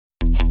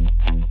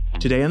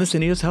Today on the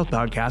Syneos Health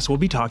Podcast, we'll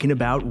be talking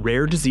about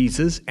rare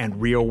diseases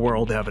and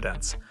real-world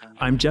evidence.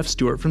 I'm Jeff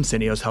Stewart from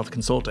Syneos Health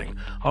Consulting.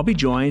 I'll be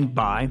joined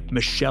by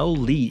Michelle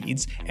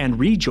Leeds and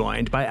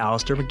rejoined by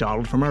Alistair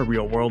McDonald from our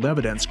real-world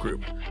evidence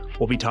group.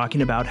 We'll be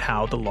talking about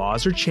how the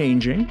laws are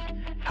changing,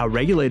 how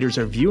regulators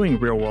are viewing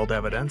real-world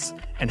evidence,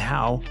 and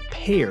how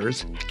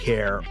payers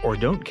care or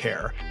don't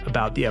care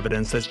about the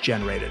evidence that's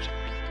generated.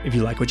 If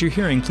you like what you're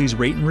hearing, please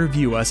rate and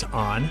review us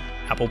on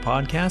Apple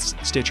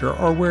Podcasts, Stitcher,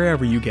 or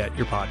wherever you get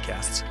your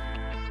podcasts.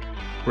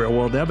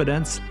 Real-world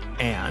evidence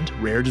and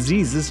rare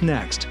diseases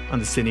next on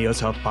the Syneos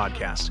Health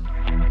Podcast.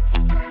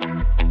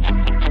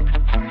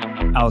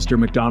 Alistair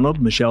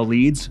McDonald, Michelle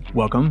Leeds,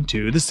 welcome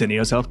to the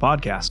Syneos Health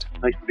Podcast.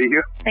 Nice to be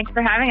here. Thanks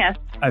for having us.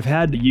 I've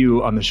had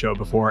you on the show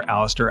before,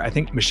 Alistair. I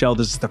think, Michelle,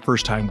 this is the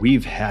first time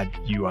we've had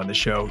you on the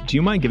show. Do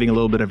you mind giving a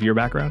little bit of your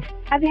background?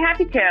 I'd be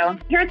happy to.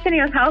 Here at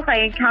Syneos Health,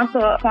 I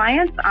counsel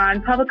clients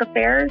on public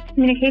affairs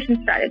communication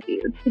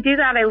strategies. To do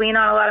that, I lean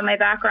on a lot of my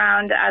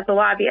background as a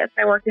lobbyist.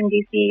 I worked in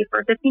D.C.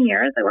 for 15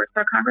 years. I worked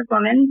for a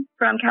congresswoman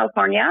from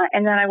California,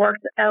 and then I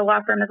worked at a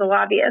law firm as a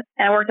lobbyist.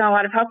 And I worked on a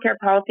lot of healthcare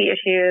policy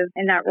issues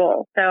in that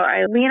role. So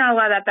I lean on a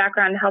lot of that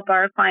background to help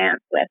our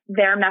clients with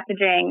their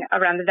messaging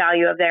around the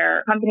value of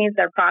their companies,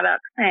 their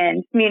products,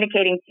 and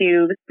communicating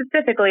to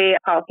specifically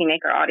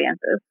policymaker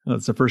audiences. Well,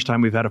 it's the first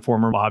time we've had a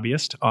former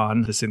lobbyist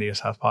on the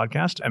Syneos Health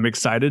Podcast. I'm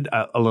excited,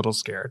 a little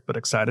scared, but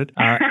excited.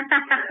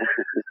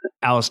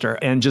 Alistair,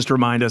 and just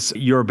remind us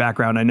your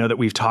background. I know that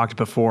we've talked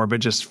before,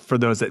 but just for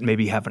those that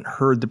maybe haven't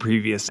heard the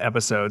previous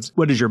episodes,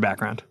 what is your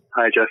background?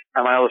 Hi, Jeff.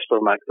 I'm Alistair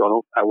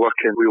McDonald. I work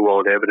in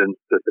real-world evidence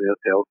at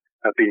Syneos Health.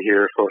 I've been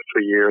here for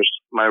 3 years.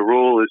 My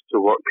role is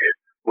to work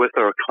with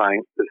our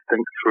clients to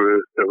think through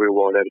the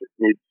real-world evidence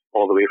needs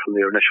all the way from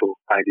their initial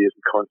ideas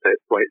and concepts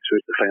right through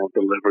to the final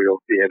delivery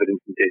of the evidence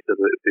and data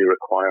that they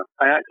require.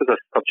 I act as a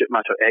subject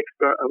matter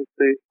expert, I would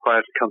say. Prior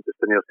to coming to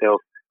Syneos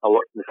Health, I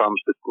worked in the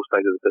pharmaceutical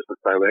side of the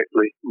business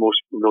directly. Most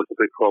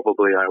notably,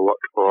 probably, I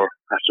worked for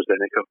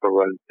AstraZeneca for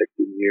around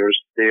 16 years.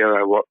 There,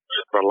 I worked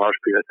for a large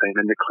period of time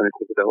in the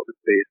clinical development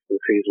phase,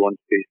 the phase 1,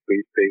 phase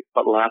 3 phase.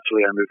 But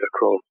latterly, I moved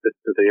across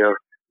to their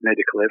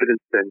medical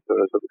evidence centre,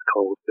 as it was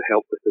called, to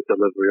help with the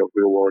delivery of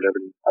real-world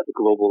evidence at the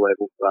global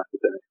level for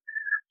AstraZeneca.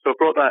 So I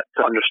brought that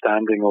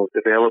understanding of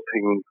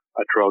developing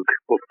a drug,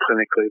 both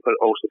clinically but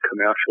also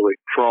commercially,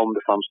 from the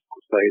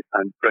pharmaceutical side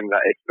and bring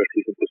that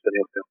expertise into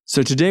Syneos Health.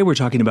 So today we're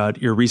talking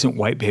about your recent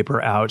white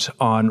paper out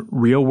on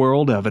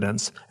real-world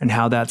evidence and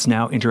how that's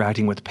now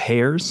interacting with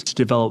payers to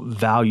develop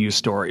value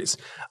stories.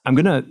 I'm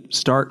going to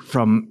start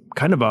from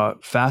kind of a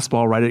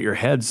fastball right at your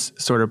heads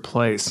sort of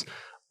place.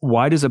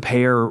 Why does a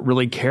payer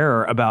really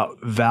care about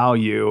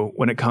value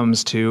when it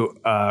comes to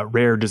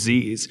rare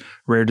disease?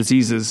 Rare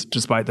diseases,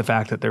 despite the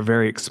fact that they're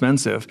very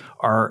expensive,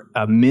 are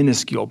a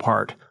minuscule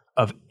part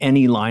of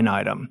any line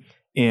item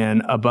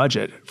in a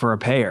budget for a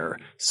payer.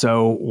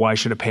 So why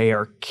should a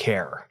payer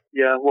care?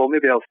 Yeah, well,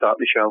 maybe I'll start,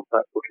 Michelle.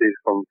 That's okay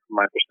from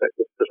my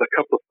perspective. There's a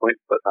couple of points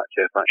about that,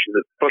 Jeff,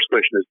 actually. The first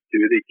question is, do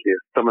they care?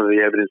 Some of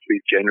the evidence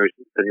we've generated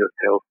in Syneos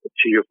Health,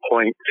 to your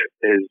point,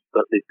 is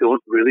that they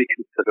don't really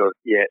consider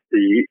yet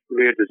the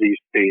rare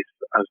disease space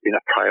as being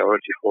a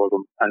priority for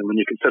them. And when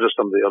you consider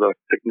some of the other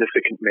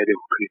significant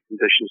medical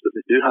conditions that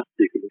they do have to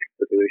take into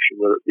consideration,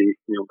 whether it be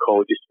the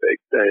oncology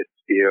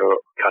sphere or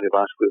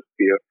cardiovascular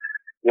sphere,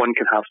 one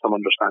can have some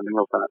understanding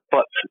of that.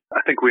 But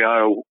I think we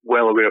are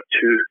well aware of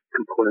two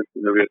components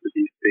in the rare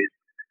disease space.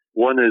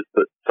 One is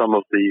that some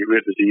of the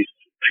rare disease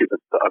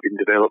treatments that have been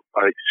developed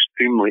are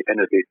extremely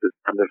innovative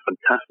and they're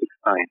fantastic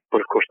science.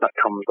 But of course that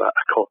comes at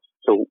a cost.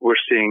 So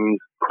we're seeing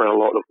quite a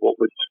lot of what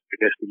would, I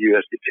guess, the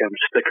US be termed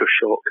sticker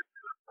shock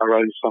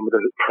around some of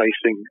the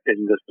pricing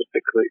in this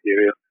particular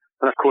area.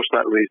 And of course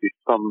that raises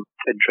some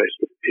interest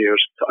with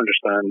payers to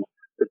understand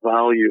the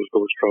value of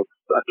those drugs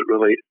as it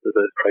relates to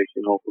the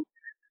pricing of them.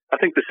 I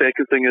think the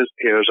second thing is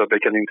payers are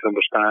beginning to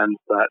understand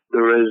that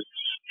there is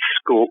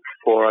scope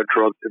for a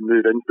drug to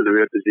move into the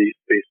rare disease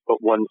space,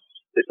 but once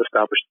it's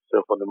established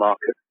itself on the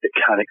market, it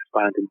can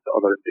expand into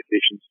other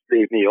indications.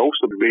 They may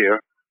also be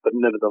rare, but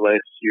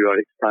nevertheless, you are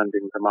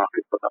expanding the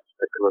market for that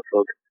particular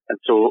drug. And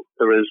so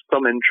there is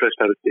some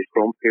interest, I would say,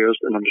 from payers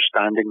in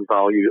understanding the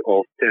value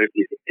of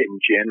therapies in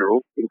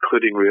general,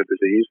 including rare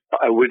disease.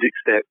 But I would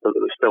accept that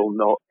it's still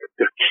not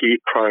their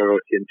key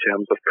priority in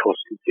terms of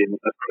cost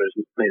containment at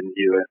present in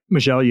the US.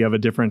 Michelle, you have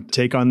a different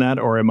take on that,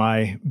 or am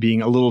I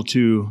being a little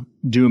too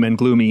doom and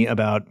gloomy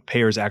about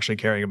payers actually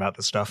caring about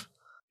this stuff?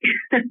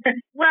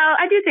 Well,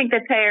 I do think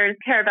that payers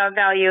care about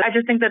value. I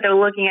just think that they're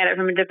looking at it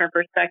from a different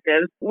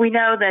perspective. We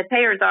know that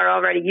payers are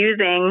already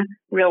using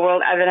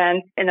real-world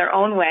evidence in their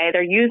own way.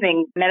 They're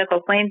using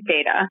medical claims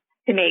data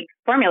to make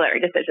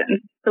formulary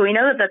decisions. So we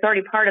know that that's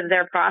already part of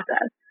their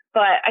process.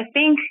 But I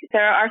think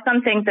there are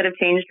some things that have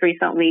changed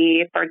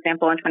recently. For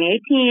example, in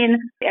 2018,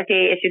 the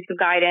FDA issued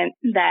some guidance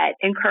that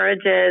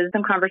encourages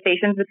some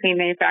conversations between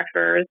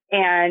manufacturers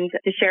and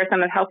to share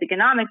some of health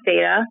economics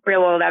data,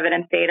 real-world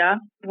evidence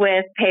data,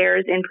 with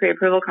payers in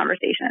pre-approval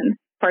conversations.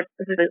 course,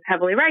 this is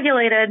heavily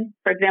regulated.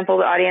 For example,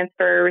 the audience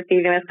for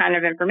receiving this kind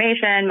of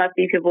information must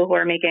be people who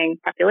are making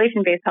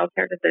population-based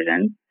healthcare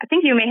decisions. I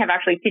think you may have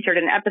actually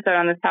featured an episode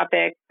on this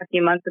topic a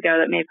few months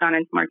ago that may have gone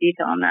into more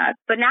detail on that.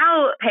 But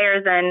now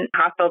payers and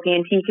hospital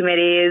P&T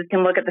committees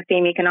can look at the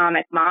same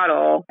economic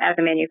model as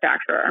a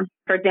manufacturer.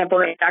 For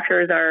example,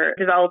 manufacturers are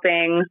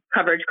developing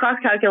coverage cost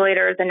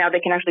calculators, and now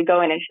they can actually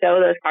go in and show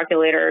those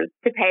calculators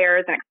to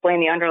payers and explain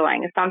the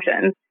underlying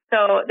assumptions.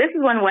 So this is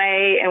one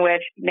way in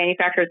which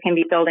manufacturers can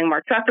be building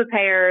more trust with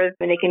payers,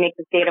 and they can make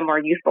this data more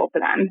useful to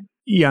them.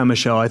 Yeah,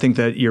 Michelle, I think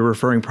that you're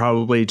referring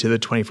probably to the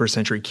 21st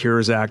Century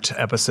Cures Act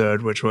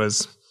episode, which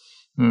was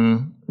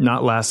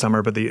not last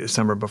summer, but the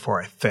summer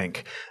before, I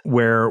think,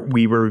 where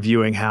we were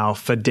reviewing how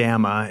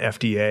FDAMA,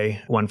 FDA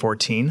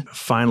 114,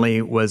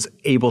 finally was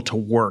able to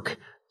work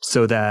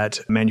so that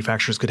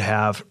manufacturers could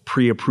have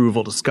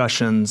pre-approval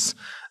discussions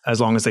as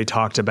long as they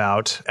talked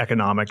about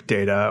economic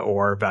data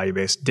or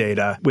value-based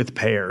data with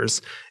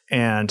payers.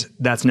 And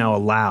that's now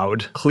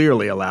allowed,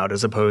 clearly allowed,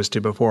 as opposed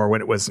to before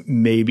when it was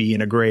maybe in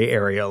a gray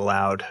area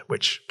allowed,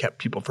 which kept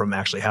people from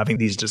actually having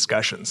these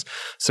discussions.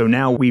 So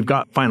now we've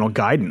got final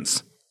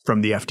guidance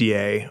from the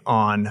FDA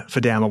on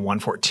FDAMA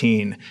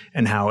 114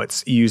 and how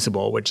it's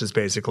usable, which is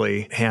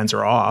basically hands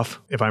are off,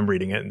 if I'm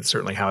reading it, and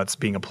certainly how it's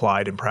being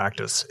applied in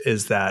practice,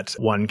 is that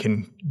one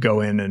can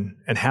go in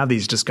and have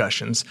these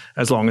discussions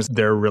as long as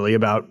they're really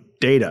about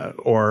data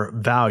or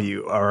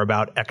value or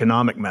about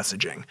economic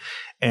messaging.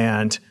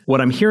 And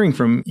what I'm hearing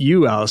from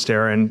you,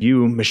 Alistair, and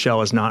you,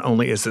 Michelle, is not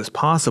only is this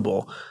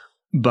possible,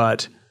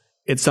 but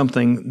it's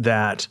something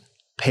that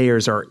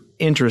payers are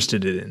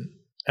interested in,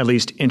 at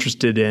least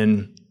interested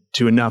in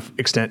to enough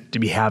extent to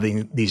be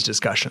having these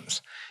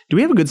discussions. Do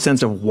we have a good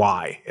sense of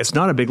why? It's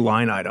not a big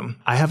line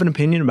item. I have an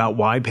opinion about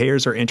why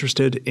payers are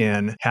interested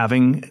in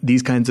having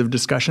these kinds of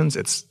discussions.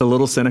 It's a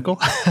little cynical,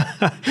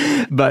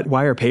 but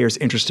why are payers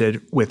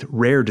interested with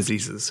rare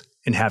diseases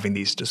in having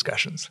these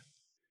discussions?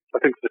 I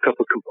think there's a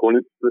couple of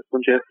components to this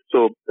one, Jeff.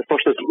 So the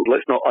first is,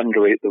 let's not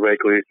underrate the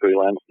regulatory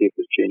landscape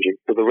that's changing.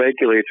 So the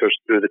regulators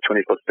through the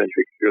 21st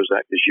Century Cures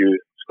Act, as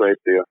you described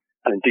there,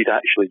 and indeed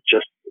actually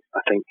just,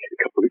 I think,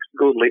 a couple of weeks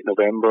ago, late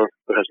November,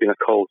 there has been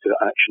a call to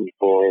action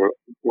for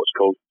what's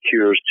called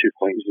Cures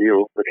 2.0,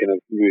 the kind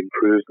of new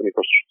improved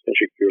 21st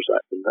Century Cures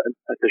Act, and that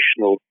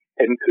additional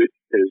input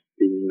is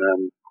being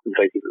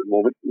invited at the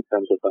moment in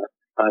terms of that.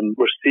 And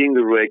we're seeing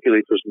the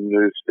regulators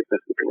move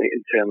significantly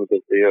in terms of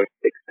their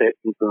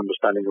acceptance and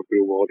understanding of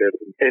real-world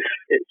evidence. If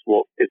it's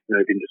what is now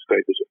being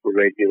described as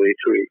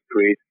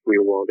regulatory-grade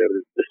real-world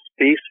evidence, the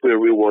space where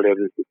real-world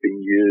evidence is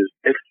being used,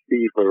 if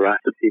the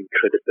veracity and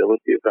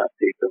credibility of that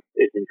data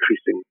is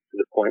increasing to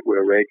the point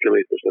where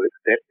regulators are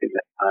accepting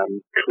it,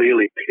 and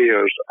clearly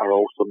payers are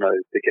also now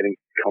beginning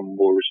to become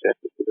more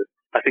receptive to this.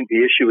 I think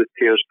the issue with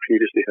payers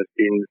previously has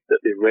been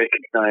that they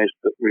recognise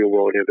that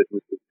real-world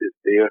evidence is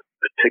there,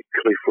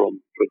 particularly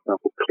from, for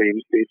example,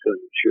 claims data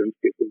and insurance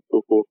data and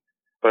so forth.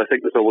 But I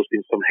think there's always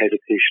been some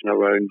hesitation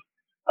around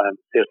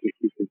certain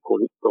key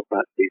components of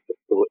that data.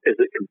 So is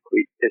it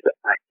complete? Is it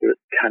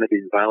accurate? Can it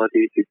be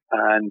validated?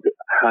 And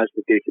has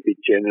the data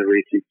been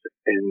generated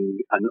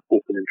in an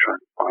open and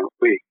transparent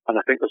way? And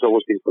I think there's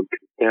always been some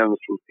concerns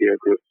from peer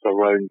groups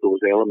around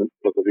those elements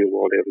of the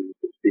real-world evidence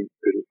that's been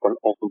put in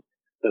front of them.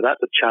 Now,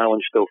 that's a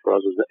challenge still for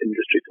us as an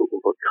industry to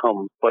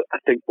overcome, but I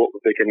think what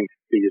we're beginning to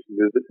see is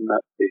movement in that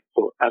space.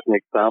 So, as an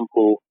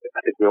example, I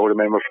think we all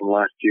remember from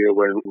last year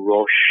when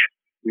Roche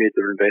made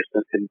their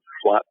investment in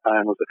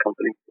Flatiron as a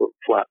company. So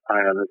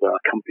Flatiron is a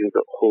company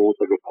that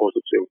holds a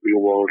repository of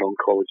real-world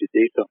oncology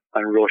data,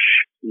 and Roche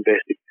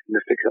invested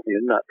significantly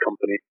in that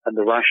company. And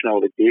the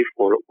rationale they gave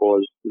for it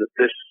was that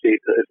this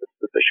data is of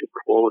sufficient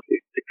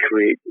quality to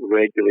create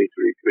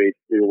regulatory-grade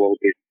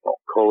real-world data for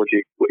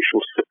oncology, which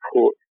will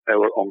support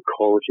our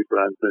oncology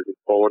brands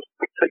moving forward,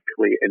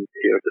 particularly in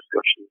payer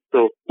discussions.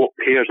 So what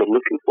payers are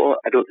looking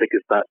for, I don't think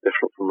is that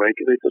different from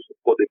regulators.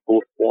 What they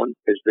both want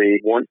is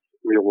they want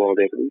real-world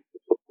evidence to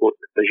support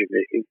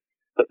decision-making,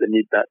 but they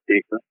need that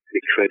data to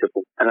be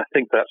credible. And I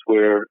think that's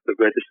where the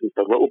reticence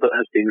a little bit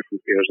has been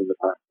from payers in the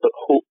past. But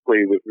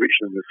hopefully we've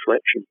reached an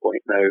inflection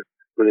point now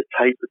where the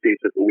type of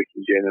data that we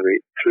can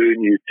generate through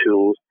new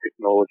tools,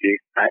 technology,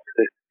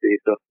 access to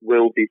data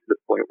will be to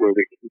the point where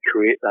we can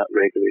create that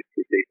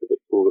regulatory data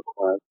that's so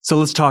required. So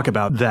let's talk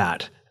about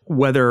that,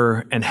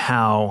 whether and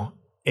how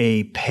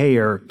a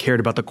payer cared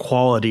about the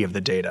quality of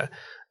the data.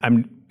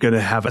 I'm going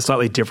to have a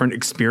slightly different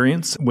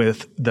experience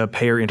with the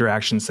payer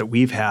interactions that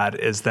we've had.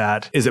 Is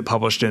it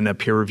published in a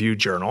peer-reviewed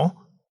journal?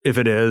 If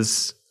it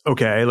is,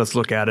 okay, let's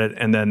look at it.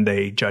 And then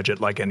they judge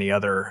it like any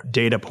other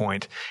data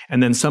point.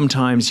 And then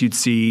sometimes you'd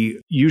see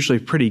usually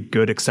pretty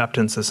good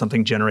acceptance as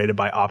something generated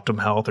by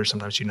Optum Health or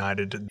sometimes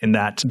United, in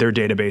that their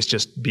database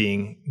just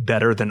being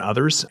better than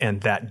others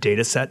and that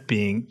data set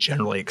being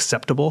generally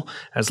acceptable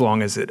as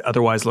long as it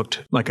otherwise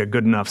looked like a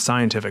good enough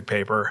scientific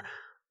paper.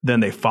 Then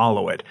they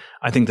follow it.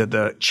 I think that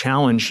the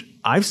challenge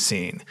I've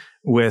seen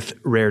with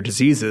rare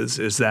diseases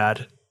is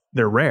that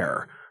they're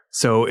rare.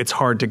 So it's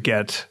hard to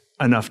get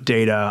enough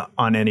data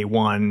on any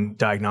one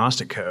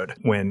diagnostic code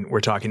when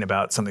we're talking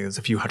about something that's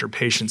a few hundred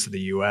patients in the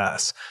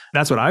US.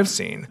 That's what I've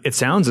seen. It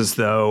sounds as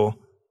though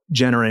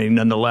generating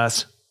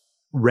nonetheless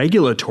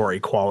regulatory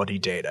quality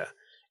data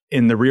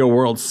in the real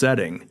world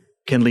setting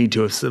can lead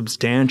to a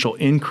substantial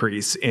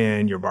increase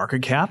in your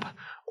market cap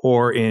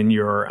or in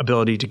your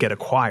ability to get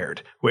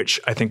acquired, which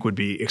I think would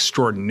be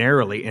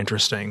extraordinarily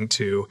interesting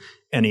to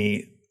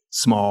any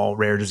small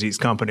rare disease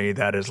company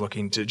that is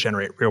looking to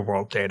generate real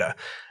world data.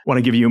 I want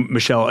to give you,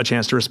 Michelle, a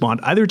chance to respond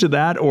either to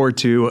that or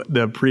to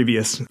the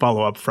previous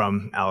follow-up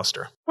from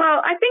Alistair. Well,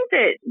 I think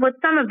that what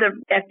some of the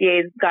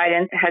FDA's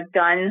guidance has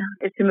done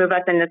is to move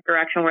us in this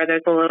direction where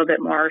there's a little bit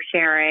more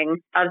sharing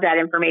of that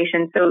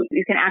information. So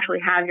you can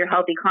actually have your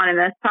health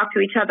economists talk to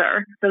each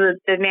other so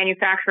that the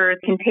manufacturers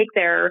can take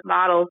their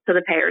models to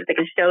the payers. They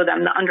can show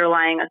them the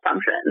underlying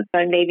assumptions.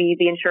 And maybe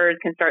the insurers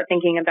can start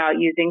thinking about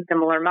using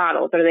similar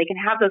models, or they can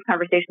have those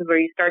conversations where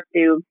you start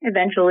to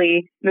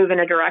eventually move in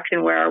a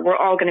direction where we're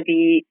all going to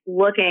be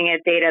looking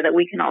at data that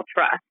we can all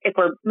trust. If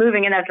we're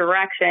moving in that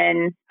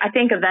direction, I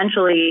think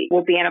eventually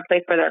we'll be in a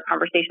place where there are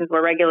conversations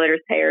where regulators,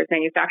 payers,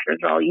 manufacturers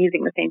are all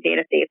using the same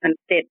data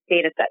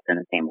sets in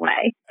the same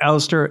way.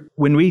 Alistair,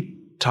 when we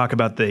talk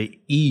about the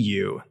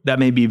EU, that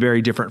may be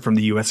very different from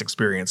the US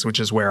experience, which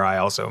is where I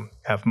also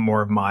have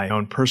more of my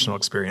own personal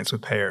experience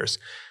with payers,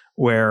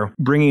 where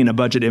bringing a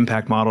budget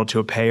impact model to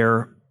a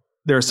payer,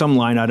 there are some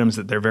line items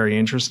that they're very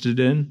interested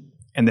in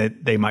and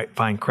that they might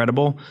find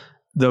credible.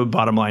 The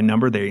bottom line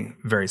number, they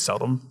very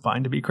seldom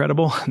find to be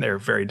credible. They're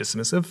very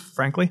dismissive,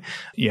 frankly.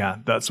 Yeah,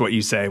 that's what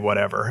you say,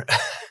 whatever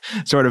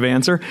sort of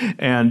answer.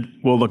 And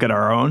we'll look at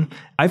our own.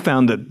 I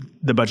found that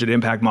the budget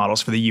impact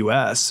models for the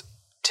US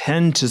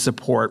tend to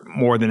support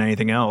more than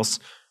anything else,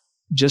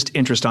 just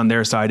interest on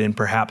their side in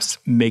perhaps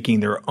making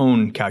their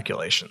own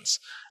calculations.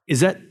 Is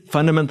that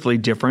fundamentally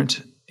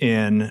different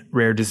in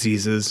rare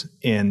diseases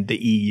in the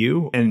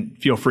EU? And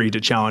feel free to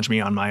challenge me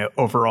on my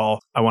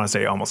overall, I want to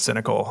say almost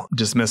cynical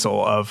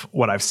dismissal of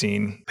what I've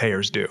seen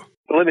payers do.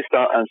 So let me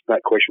start answering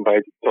that question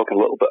by talking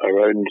a little bit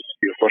around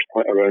your first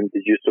point around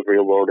the use of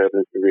real-world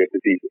evidence in rare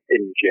disease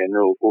in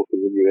general, both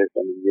in the US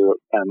and in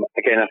Europe.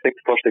 Again, I think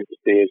the first thing to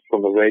say is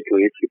from a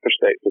regulatory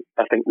perspective,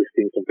 I think we've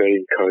seen some very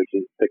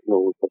encouraging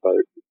signals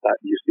about that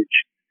usage.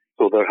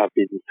 So there have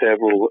been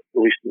several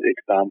recent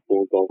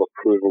examples of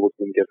approvals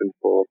being given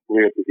for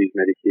rare disease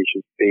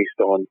medications based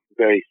on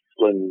very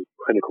slim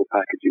clinical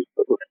packages,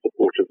 but with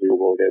support of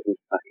real-world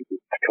evidence packages.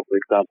 A couple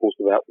of examples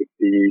of that would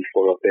be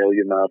for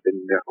avelumab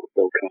in Merkel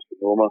cell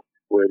carcinoma,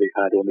 where they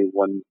had only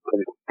one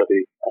clinical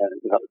study,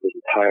 and that was the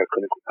entire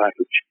clinical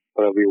package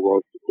for a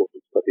real-world supported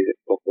study at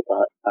the top of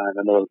that. And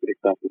another good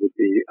example would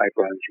be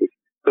Ibrance.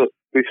 So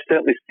we've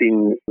certainly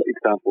seen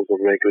examples of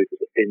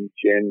regulators in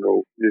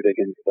general moving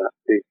into that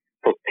space.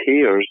 For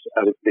payers,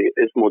 I would say it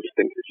is more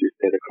distinct, as you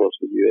said, across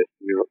the US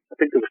and Europe. I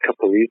think there's a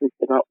couple of reasons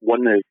for that.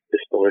 One is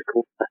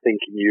historical. I think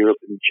in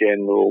Europe in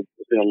general,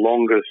 there's been a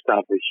longer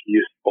established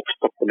use of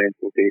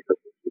supplemental data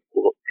to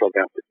support drug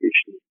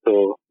applications.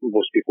 So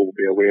most people will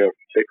be aware,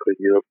 particularly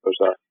in Europe,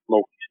 there's a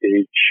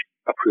multi-stage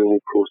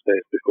approval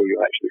process before you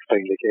actually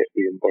finally get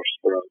reimbursed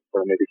for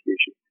a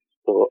medication.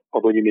 So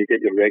although you may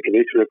get your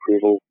regulatory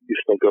approval, you've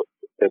still got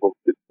several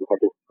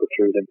hurdles to go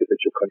through in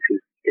individual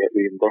countries to get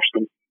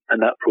reimbursement. And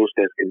that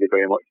process can be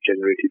very much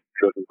generated,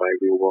 driven by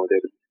real-world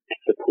evidence to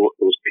support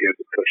those peer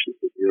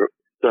discussions in Europe.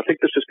 So I think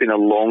there's just been a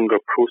longer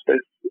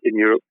process in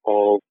Europe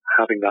of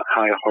having that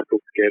higher hurdle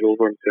to get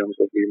over in terms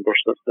of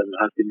reimbursement than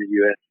there has been in the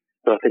US.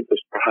 So I think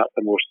there's perhaps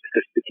a more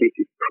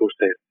sophisticated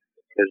process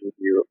present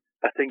in Europe.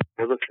 I think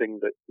the other thing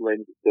that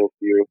lends itself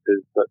to Europe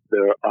is that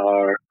there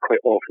are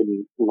quite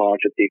often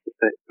larger data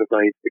sets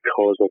provided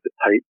because of the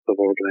types of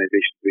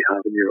organisations we have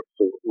in Europe.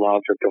 So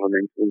larger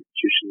governmental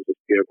institutions of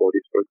care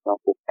bodies, for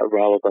example,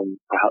 rather than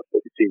perhaps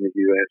what we see in the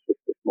US with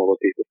the smaller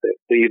data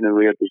sets. So even in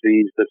rare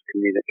disease, this can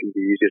mean it can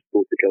be easier to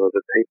pull together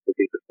the types of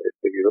data sets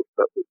for Europe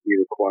that would be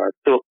required.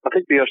 So I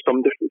think there are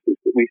some differences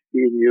that we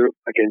see in Europe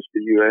against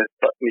the US.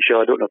 But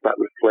Michelle, I don't know if that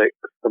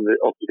reflects some of the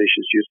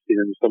observations you've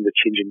seen and some of the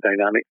changing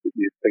dynamics that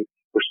you think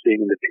we're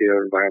seeing in the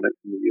payer environment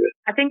in the US.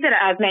 I think that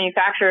as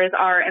manufacturers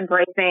are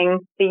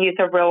embracing the use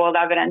of real-world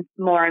evidence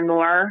more and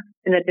more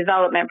in the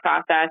development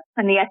process,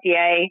 and the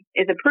FDA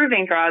is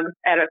approving drugs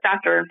at a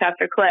faster and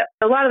faster clip,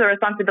 a lot of the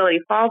responsibility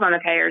falls on the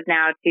payers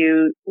now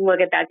to look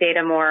at that data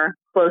more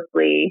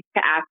closely,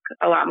 to ask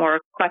a lot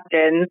more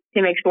questions,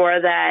 to make sure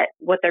that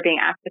what they're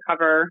being asked to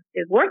cover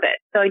is worth it.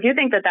 So I do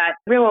think that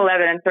real-world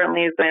evidence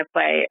certainly is going to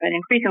play an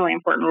increasingly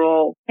important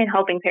role in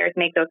helping payers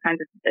make those kinds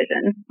of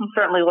decisions. I'm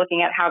certainly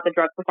looking at how the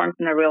drug performs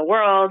in the real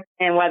world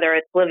and whether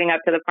it's living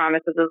up to the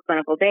promises of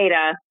clinical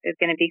data is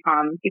going to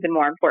become even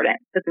more important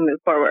as we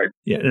move forward.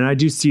 Yeah, and I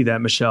do see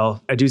that,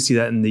 Michelle. I do see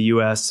that in the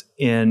US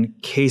in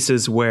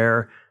cases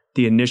where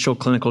the initial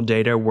clinical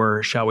data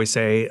were, shall we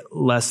say,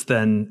 less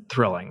than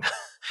thrilling,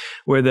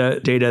 where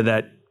the data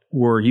that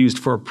were used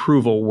for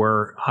approval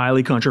were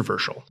highly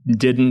controversial,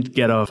 didn't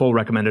get a full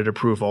recommended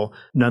approval.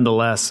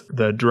 Nonetheless,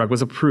 the drug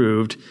was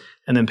approved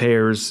And then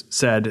payers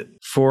said,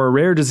 for a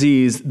rare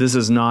disease, this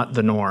is not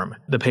the norm.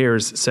 The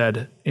payers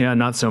said, yeah,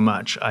 not so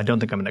much. I don't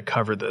think I'm going to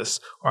cover this,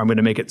 or I'm going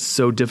to make it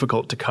so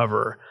difficult to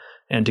cover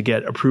and to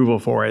get approval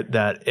for it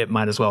that it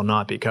might as well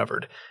not be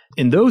covered.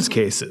 In those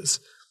cases,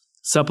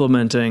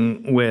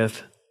 supplementing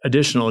with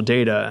additional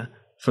data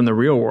from the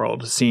real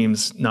world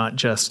seems not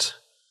just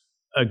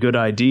a good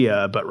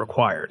idea, but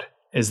required.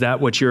 Is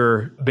that what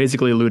you're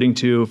basically alluding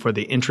to for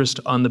the interest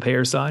on the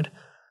payer side?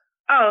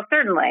 Oh,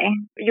 certainly.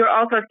 You're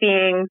also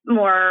seeing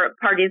more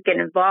parties get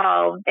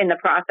involved in the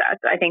process.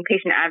 I think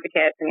patient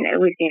advocates,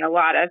 we've seen a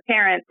lot of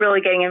parents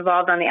really getting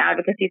involved on the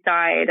advocacy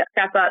side,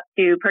 step up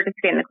to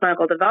participate in the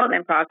clinical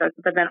development process,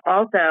 but then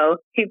also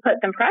to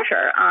put some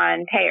pressure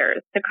on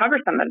payers to cover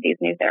some of these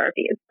new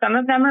therapies. Some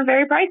of them are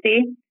very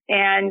pricey.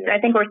 And I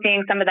think we're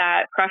seeing some of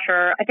that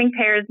pressure. I think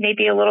payers may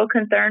be a little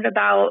concerned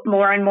about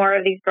more and more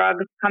of these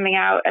drugs coming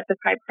out at this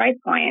high price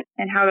point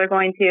and how they're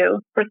going to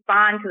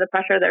respond to the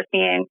pressure they're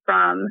seeing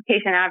from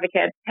patient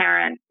advocates,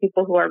 parents,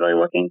 people who are really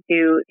looking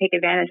to take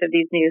advantage of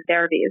these new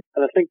therapies.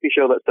 And I think,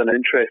 Michelle, that's an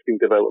interesting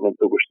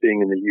development that we're seeing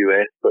in the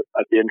US, but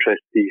I'd be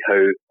interested to see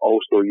how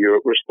also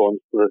Europe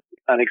responds to this.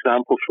 An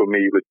example for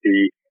me would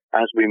be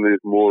as we move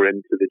more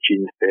into the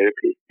gene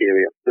therapy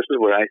area. This is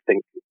where I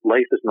think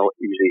life is not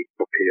easy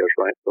for payers,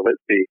 right? So let's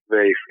be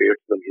very fair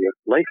to them here.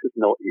 Life is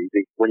not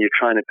easy when you're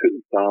trying to put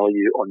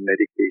value on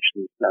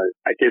medications. Now,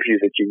 I give you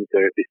the gene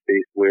therapy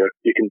space where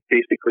you can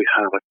basically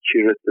have a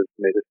curative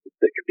medicine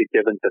that could be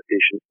given to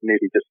patients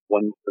maybe just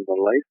once in their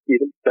life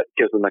even, that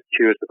gives them a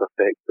curative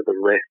effect for the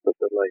rest of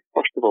their life.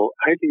 First of all,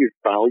 how do you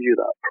value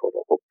that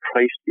product? What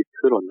price do you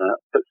put on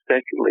that? But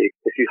secondly,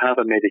 if you have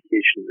a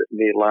medication that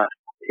may last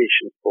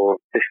patient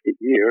for 50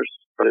 years,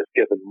 but it's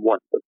given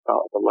once at the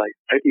start of the life.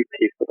 How do you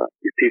pay for that?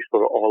 Do you pay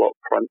for it all up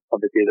front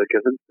on the day they're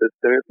given the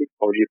therapy,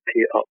 or do you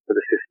pay up for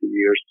the 50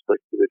 years like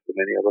you would for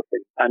many other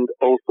things? And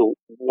also,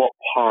 what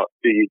part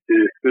do you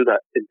do through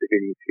that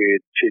intervening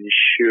period to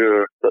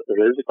ensure that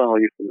there is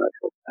value from that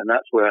drug? And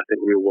that's where I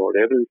think real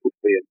world evidence will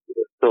play into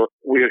this. So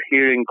we're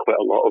hearing quite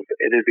a lot of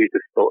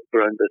innovative thoughts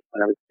around this,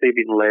 and I would say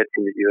being led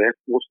from the US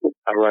mostly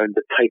around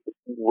the type of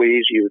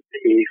ways you would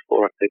pay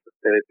for a type of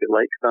therapy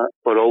like that,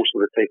 but also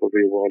the type of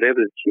real world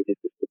evidence you need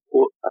to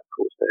support that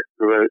process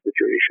throughout the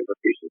duration of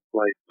a patient's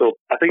life. So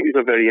I think these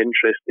are very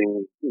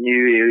interesting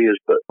new areas,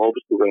 but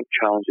obviously weren't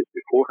challenges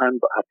beforehand,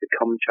 but have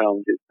become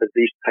challenges as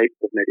these types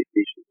of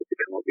medications have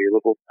become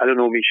available. I don't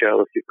know,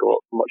 Michelle, if you've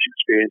got much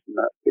experience in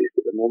that space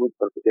at the moment,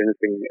 or if there's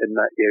anything in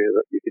that area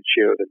that you could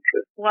share of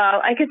interest. Well,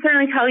 I could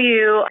certainly tell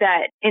you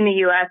that in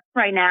the U.S.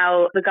 right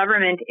now, the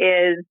government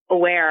is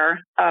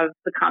aware of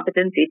the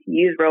competency to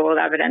use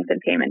real-world evidence in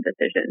payment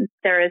decisions.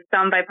 There is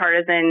some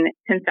bipartisan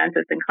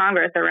consensus in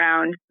Congress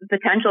around the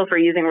potential for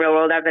using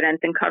real-world evidence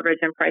in coverage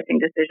and pricing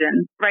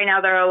decisions. Right now,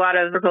 there are a lot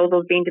of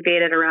proposals being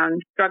debated around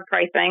drug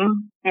pricing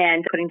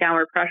and putting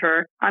downward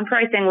pressure on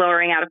pricing,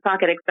 lowering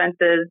out-of-pocket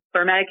expenses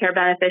for Medicare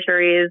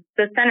beneficiaries.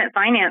 The Senate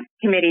Finance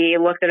Committee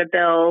looked at a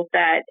bill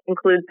that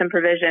includes some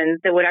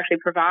provisions that would actually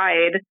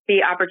provide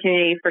the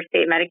opportunity for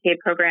state Medicaid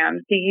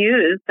programs to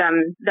use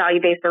some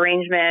value-based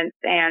arrangements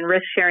and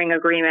risk-sharing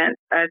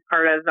agreements as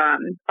part of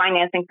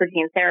financing for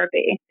gene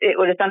therapy. It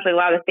would essentially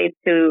allow the states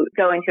to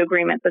go into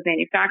agreements with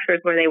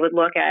manufacturers where they would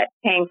look at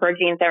paying for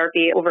gene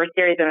therapy over a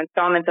series of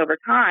installments over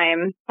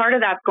time. Part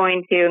of that's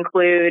going to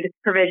include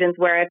provisions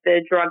where if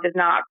the drug does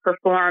not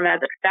perform as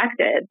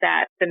expected,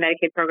 that the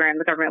Medicaid program,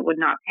 the government would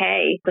not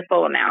pay the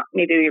full amount,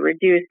 maybe be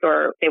reduced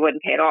or they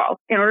wouldn't pay at all.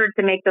 In order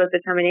to make those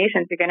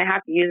determinations, you're going to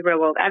have to use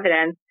real-world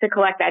evidence to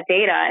collect that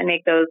data and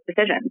make those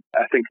decisions.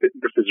 I think that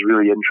this is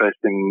really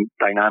interesting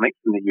dynamics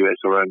in the US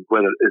around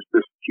whether it's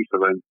this piece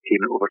around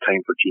payment over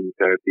time for gene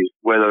therapies,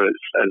 whether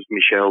it's, as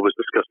Michelle was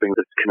discussing,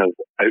 this kind of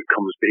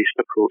outcomes-based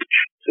approach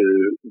to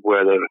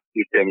whether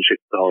you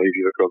demonstrate the value of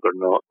your drug or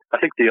not. I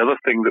think the other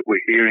thing that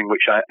we're hearing,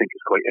 which I think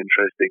is quite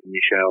interesting,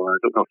 Michelle, and I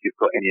don't know if you've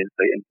got any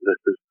insight into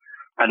this, is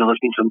I know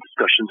there's been some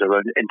discussions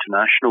around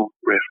international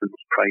reference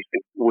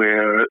pricing,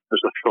 where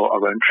there's a thought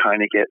around trying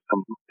to get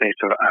some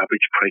better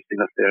average pricing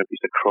of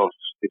therapies across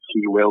the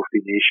key wealthy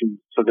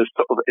nations. So this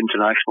sort of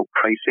international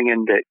pricing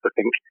index, I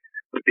think,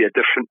 would be a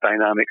different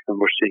dynamic than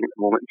we're seeing at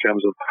the moment in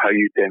terms of how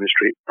you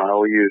demonstrate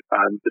value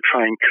and to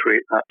try and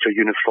create that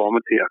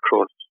uniformity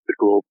across the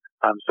globe.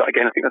 So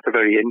again, I think that's a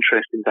very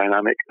interesting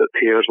dynamic that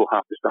payers will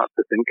have to start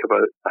to think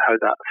about how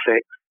that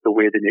affects the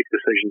way they make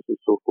decisions and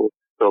so forth.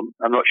 So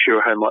I'm not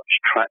sure how much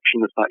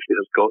traction this actually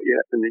has got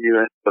yet in the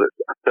US, but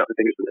I certainly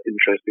think it's an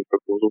interesting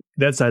proposal.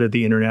 That side of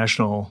the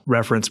international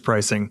reference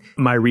pricing,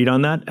 my read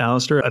on that,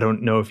 Alistair, I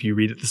don't know if you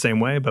read it the same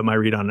way, but my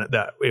read on it,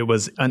 that it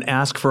was an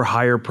ask for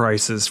higher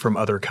prices from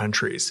other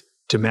countries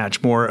to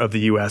match more of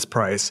the US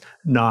price,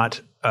 not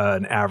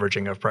an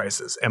averaging of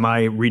prices. Am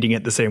I reading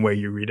it the same way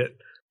you read it?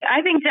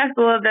 I think Jeff's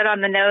a little bit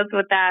on the nose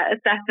with that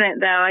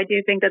assessment, though. I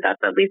do think that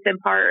that's at least in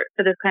part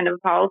for this kind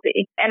of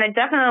policy. And it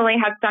definitely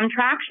has some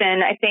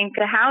traction. I think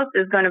the House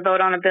is going to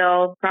vote on a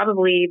bill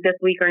probably this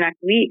week or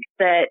next week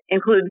that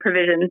includes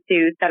provisions to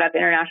set up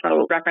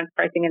international reference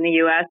pricing in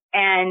the U.S.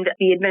 And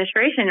the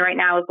administration right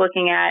now is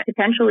looking at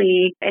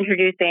potentially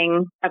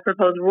introducing a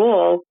proposed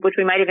rule, which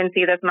we might even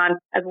see this month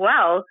as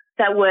well,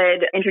 that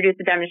would introduce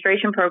a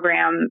demonstration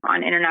program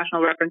on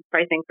international reference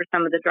pricing for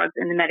some of the drugs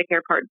in the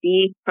Medicare Part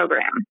B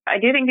program. I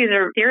do think these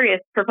are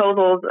serious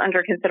proposals under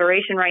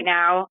consideration right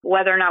now.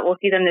 Whether or not we'll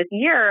see them this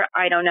year,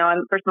 I don't know.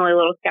 I'm personally a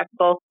little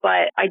skeptical,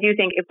 but I do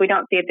think if we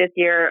don't see it this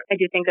year, I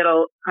do think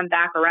it'll come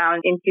back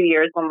around in 2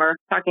 years when we're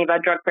talking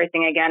about drug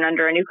pricing again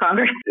under a new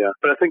Congress. Yeah,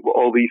 but I think what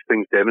all these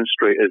things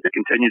demonstrate is a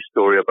continued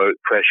story about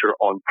pressure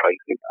on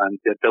pricing and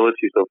the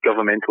abilities of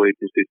governmental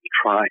agencies to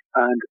try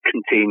and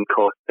contain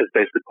costs as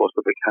best they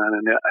possibly can.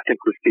 And I think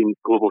we've seen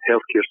global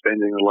healthcare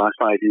spending in the last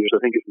 5 years.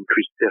 I think it's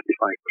increased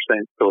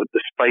 35%. So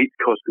despite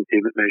cost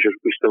containment measures,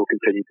 we still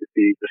continue to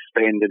see the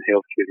spend in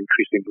healthcare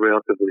increasing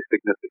relatively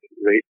significant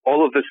rate.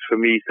 All of this for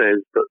me says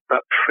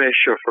that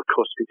pressure for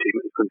cost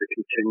containment is going to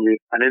continue.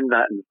 And in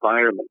that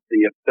environment,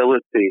 the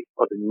ability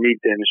or the need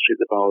to demonstrate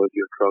the value of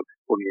your drug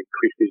only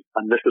increases.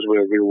 And this is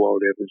where real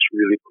world evidence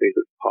really plays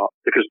its part.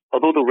 Because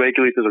although the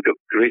regulators have got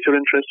greater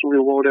interest in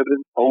real world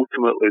evidence,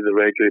 ultimately the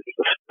regulators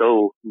are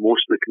still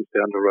mostly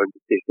concerned around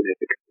the safety and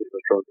efficacy of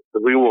the drug.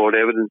 The real world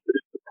evidence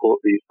is to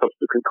support these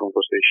subsequent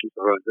conversations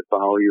around the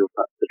value of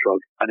the drug.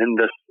 And in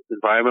this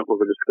environment where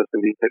we're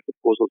discussing these types of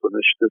proposals and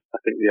initiatives, I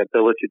think the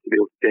ability to be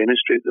able to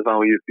demonstrate the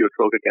value of your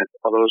drug against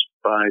others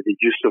by the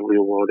use of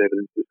real world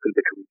evidence is going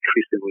to become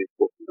increasingly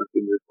important as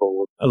we move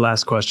forward. A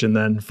last question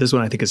then. This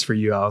one I think is for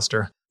you,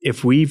 Alistair.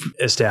 If we've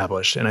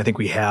established, and I think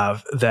we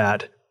have,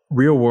 that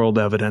real world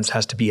evidence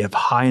has to be of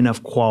high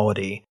enough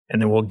quality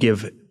and then will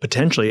give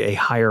potentially a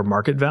higher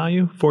market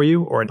value for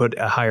you or put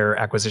a higher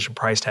acquisition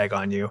price tag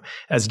on you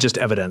as just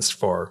evidenced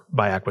for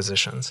by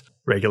acquisitions.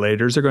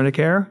 Regulators are going to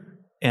care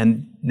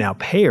and now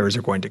payers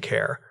are going to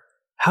care.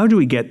 How do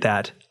we get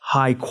that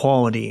high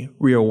quality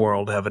real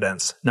world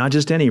evidence? Not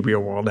just any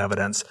real world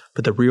evidence,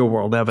 but the real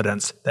world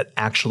evidence that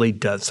actually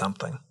does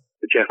something.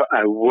 Jeff,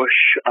 I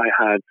wish I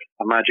had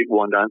a magic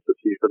wand answer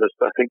to you for this,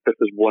 but I think this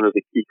is one of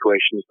the key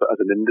questions that as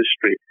an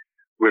industry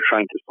we're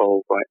trying to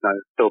solve right now.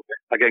 So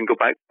again, go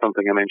back to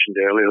something I mentioned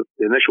earlier.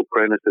 The initial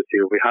premise is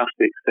here, we have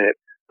to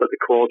accept that the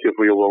quality of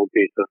real world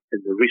data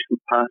in the recent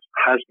past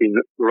has been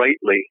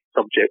rightly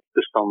subject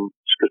to some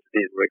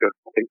scrutiny and rigor.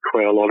 I think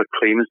quite a lot of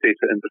claims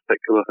data in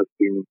particular has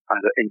been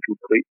either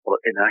incomplete or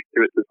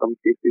inaccurate in some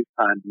cases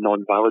and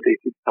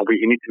non-validated. And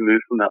we need to move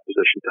from that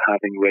position to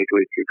having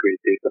regulatory grade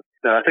data.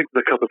 Now, I think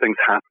there are a couple of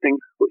things happening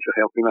which are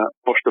helping that.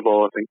 First of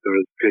all, I think there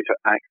is greater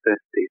access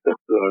to data.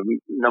 There are a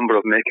number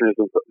of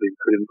mechanisms that have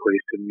been put in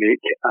place to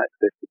make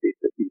access to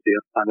data easier.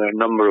 And there are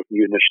a number of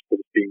new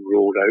initiatives being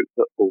rolled out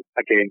that will,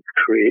 again,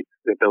 create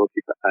the ability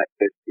to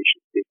access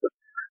patient data.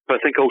 But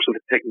I think also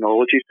the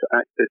technology to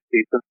access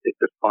data is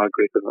just far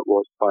greater than it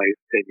was 5-10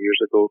 years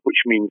ago,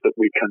 which means that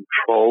we can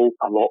trawl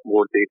a lot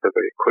more data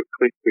very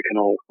quickly. We can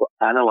also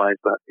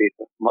analyze that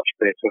data much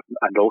better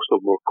and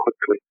also more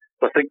quickly.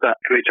 So I think that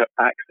greater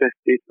access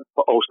data,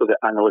 but also the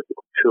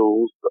analytical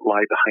tools that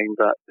lie behind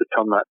that to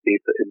turn that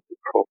data into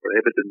proper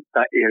evidence,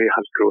 that area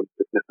has grown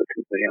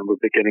significantly and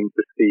we're beginning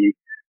to see,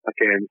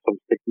 again,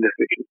 some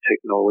significant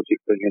technology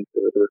bring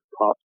into those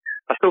parts.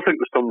 I still think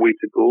there's some way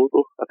to go,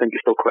 though. I think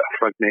it's still quite a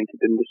fragmented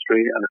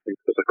industry, and I think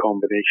there's a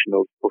combination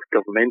of both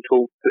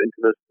governmental put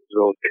into this as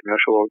well as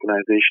commercial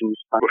organisations.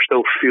 And we're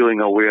still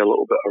feeling our way a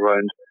little bit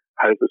around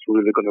how this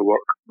really going to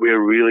work.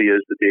 Where really is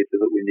the data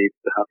that we need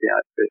to have the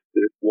access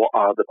to? What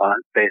are the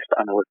best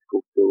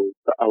analytical tools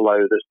that allow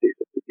this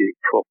data to be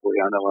properly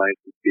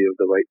analysed and be of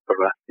the right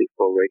veracity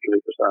for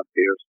regulators and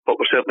payers? But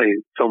we're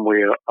certainly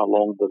somewhere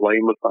along the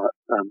line with that.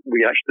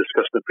 We actually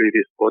discussed in the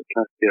previous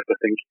podcast here, I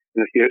think,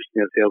 here at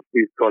Syneos Health,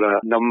 we've got a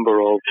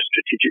number of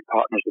strategic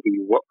partners that we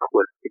work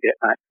with to get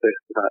access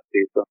to that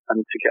data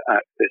and to get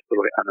access to the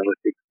right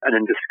analytics. And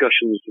in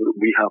discussions that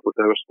we have with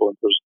our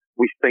sponsors,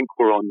 we think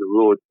we're on the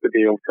road to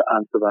be able to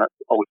answer that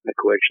ultimate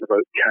question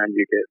about can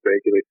you get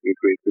regulatory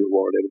grade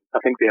reward evidence. I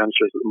think the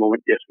answer is at the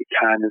moment, yes, we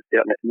can in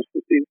certain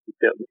instances, in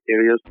certain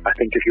areas. I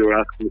think if you were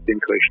asking the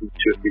same question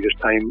 2 or 3 years'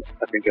 time,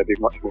 I think I'd be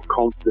much more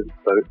confident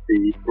about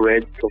the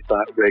breadth of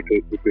that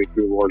regulatory grade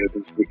reward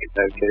evidence we can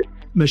now get.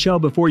 Michelle,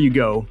 before you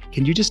go,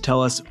 can you just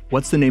tell us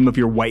what's the name of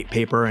your white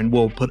paper, and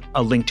we'll put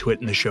a link to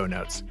it in the show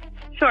notes.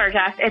 Sure,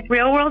 Jeff. It's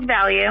Real World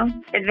Value,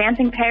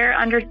 Advancing Payer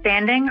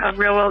Understanding of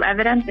Real World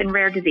Evidence in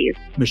Rare Disease.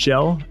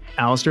 Michelle,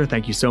 Alistair,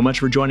 thank you so much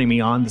for joining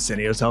me on the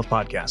Syneos Health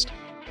Podcast.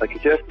 Thank you,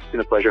 Jeff. It's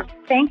been a pleasure.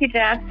 Thank you,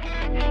 Jeff.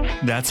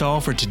 That's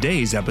all for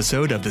today's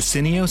episode of the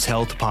Syneos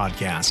Health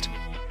Podcast.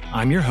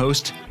 I'm your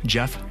host,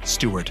 Jeff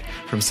Stewart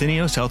from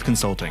Syneos Health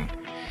Consulting.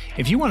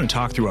 If you want to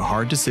talk through a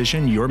hard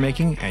decision you're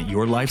making at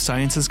your life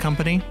sciences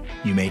company,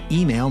 you may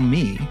email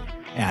me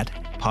at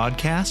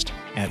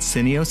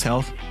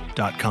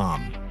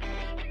podcast@syneoshealth.com.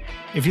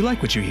 If you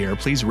like what you hear,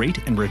 please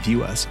rate and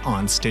review us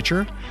on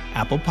Stitcher,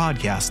 Apple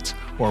Podcasts,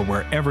 or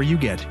wherever you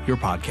get your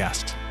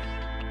podcasts.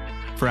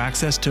 For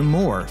access to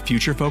more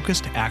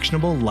future-focused,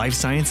 actionable life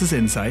sciences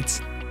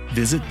insights,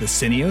 visit the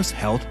Syneos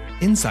Health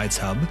Insights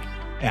Hub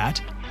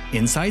at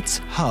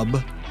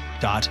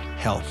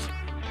insightshub.health.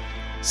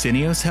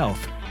 Syneos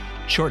Health,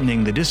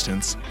 shortening the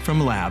distance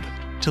from lab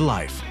to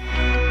life.